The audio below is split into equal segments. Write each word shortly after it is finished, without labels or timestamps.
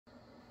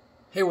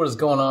Hey, what is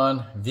going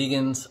on,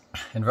 vegans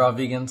and raw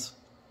vegans?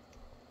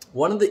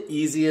 One of the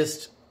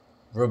easiest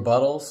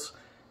rebuttals,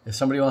 if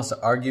somebody wants to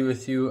argue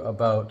with you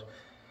about,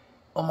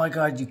 oh my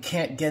God, you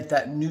can't get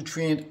that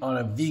nutrient on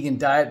a vegan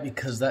diet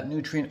because that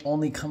nutrient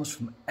only comes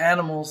from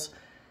animals.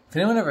 If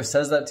anyone ever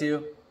says that to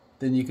you,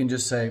 then you can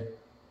just say,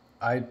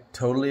 I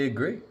totally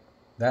agree.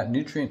 That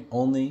nutrient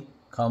only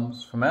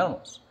comes from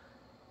animals.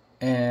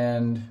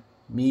 And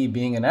me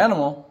being an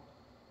animal,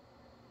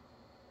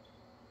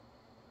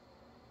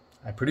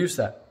 I produce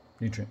that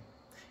nutrient.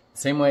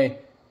 Same way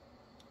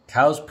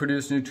cows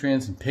produce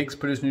nutrients and pigs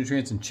produce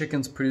nutrients and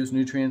chickens produce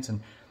nutrients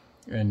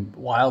and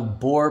wild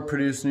boar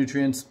produce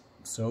nutrients.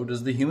 So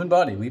does the human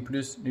body. We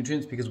produce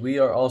nutrients because we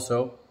are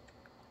also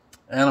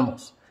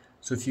animals.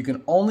 So if you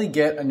can only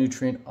get a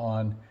nutrient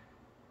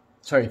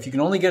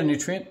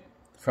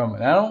from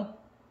an animal,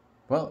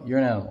 well, you're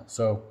an animal.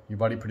 So your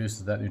body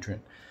produces that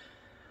nutrient.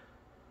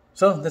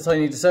 So that's all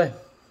you need to say.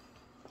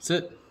 That's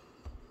it.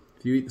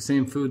 If you eat the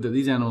same food that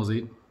these animals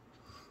eat,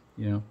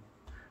 you know,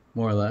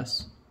 more or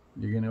less,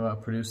 you're going to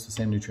produce the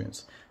same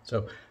nutrients.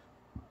 So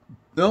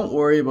don't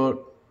worry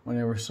about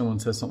whenever someone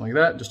says something like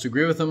that. Just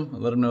agree with them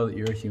and let them know that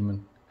you're a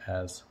human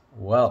as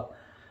well.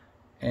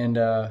 And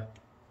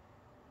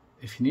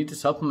if you need to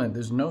supplement,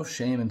 there's no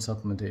shame in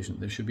supplementation.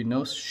 There should be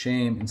no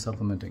shame in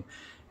supplementing.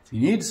 If you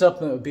need to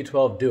supplement with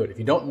B12, do it. If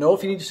you don't know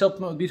if you need to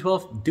supplement with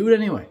B12, do it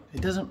anyway.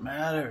 It doesn't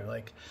matter.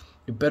 Like,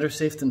 you're better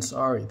safe than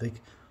sorry.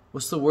 Like,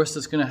 what's the worst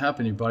that's going to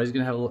happen? Your body's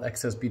going to have a little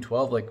excess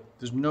B12. Like,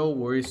 there's no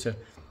worries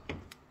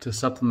to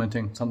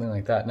supplementing something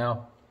like that.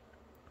 Now,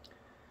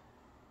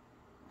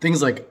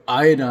 things like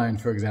iodine,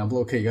 for example,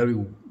 okay, you got to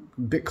be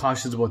a bit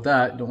cautious about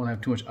that. You don't want to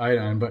have too much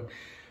iodine, but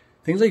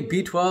things like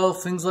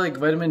B12, things like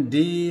vitamin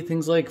D,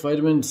 things like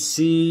vitamin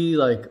C,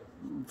 like,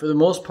 for the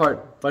most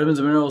part, vitamins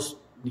and minerals,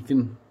 you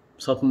can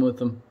supplement with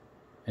them,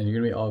 and you're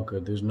going to be all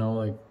good. There's no,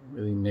 like,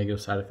 really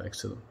negative side effects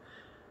to them.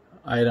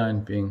 Iodine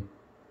being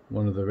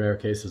one of the rare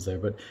cases there.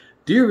 But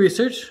do your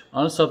research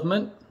on a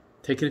supplement.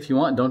 Take it if you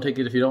want. Don't take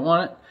it if you don't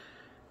want it.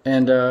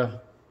 And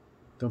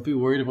don't be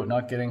worried about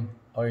not getting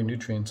all your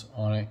nutrients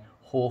on a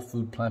whole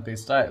food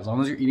plant-based diet. As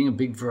long as you're eating a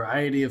big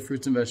variety of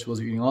fruits and vegetables,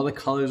 you're eating all the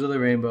colors of the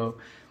rainbow,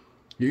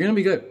 you're going to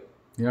be good.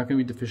 You're not going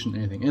to be deficient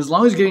in anything. And as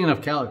long as you're getting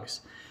enough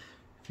calories.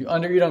 If you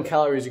undereat on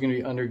calories, you're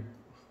going to be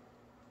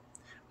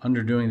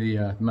underdoing the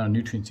amount of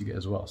nutrients you get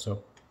as well.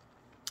 So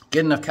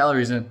get enough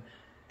calories in.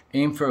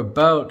 Aim for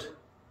about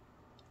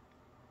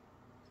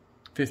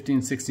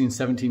 15, 16,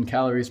 17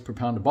 calories per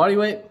pound of body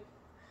weight.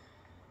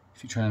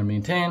 If you're trying to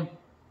maintain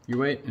your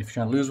weight, and if you're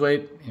trying to lose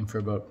weight, aim for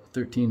about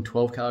 13,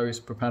 12 calories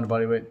per pound of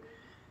body weight.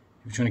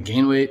 If you're trying to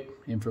gain weight,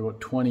 aim for about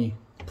 20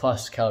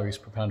 plus calories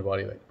per pound of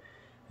body weight. And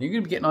you're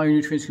going to be getting all your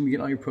nutrients, you're going to be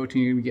getting all your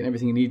protein, you're going to be getting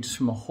everything you need just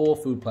from a whole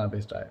food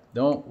plant-based diet.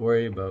 Don't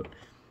worry about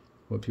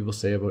what people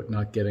say about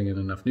not getting in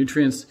enough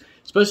nutrients,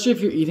 especially if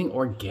you're eating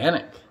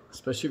organic.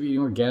 Especially if you're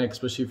eating organic,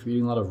 especially if you're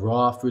eating a lot of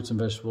raw fruits and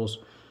vegetables,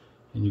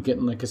 and you're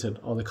getting, like I said,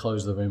 all the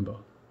colors of the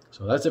rainbow.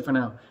 So that's it for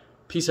now.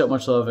 Peace out,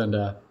 much love, and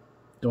don't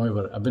worry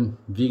about it. I've been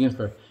vegan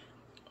for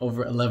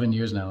over 11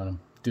 years now, and I'm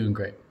doing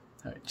great.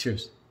 All right,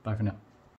 cheers. Bye for now.